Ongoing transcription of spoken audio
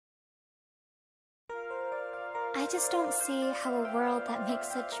I just don't see how a world that makes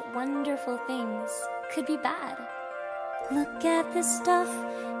such wonderful things could be bad. Look at this stuff,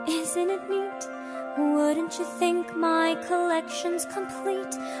 isn't it neat? Wouldn't you think my collection's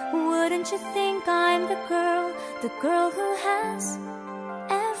complete? Wouldn't you think I'm the girl who has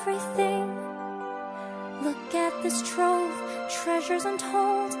everything? Look at this trove, treasures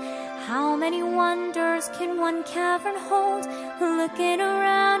untold. How many wonders can one cavern hold? Looking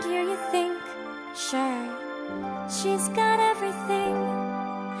around here you think, sure, she's got everything.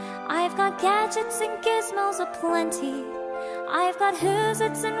 I've got gadgets and gizmos aplenty. I've got who's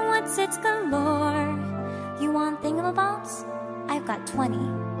its and what's its galore. You want thingamabobs? I've got 20.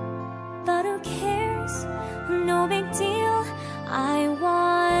 But who cares? No big deal. I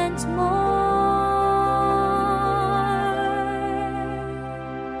want more.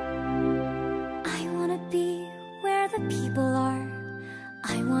 I wanna be where the people are.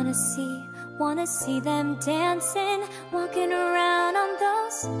 I wanna see them dancing, walking around on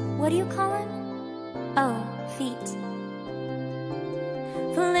those, what do you call them? Oh, feet.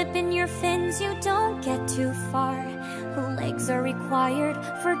 Flipping your fins, you don't get too far. Legs are required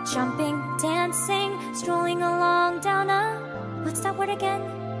for jumping, dancing, strolling along down a, what's that word again?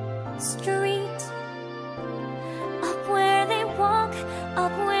 Street. Up where they walk,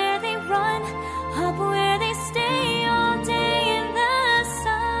 up where they run, up where they stay all day in the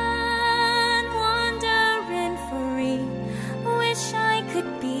sun, wandering free. Wish I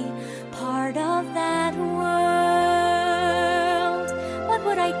could be part of that world. What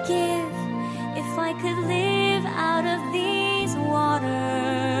would I give if I could live out of these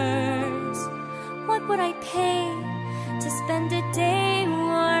waters? What would I pay to spend a day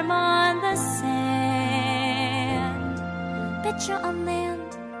warm on the sand? Betcha on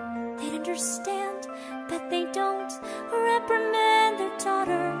land they'd understand, but they don't. Reprimand their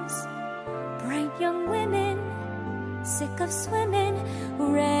daughters, bright young women, sick of swimming,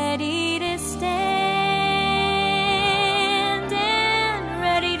 ready to stand and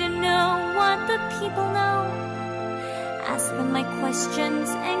ready to know what the people know. Ask them my questions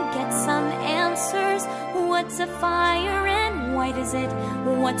and get some answers. What's a fire and white is it?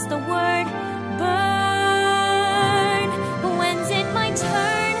 What's the word? Bird.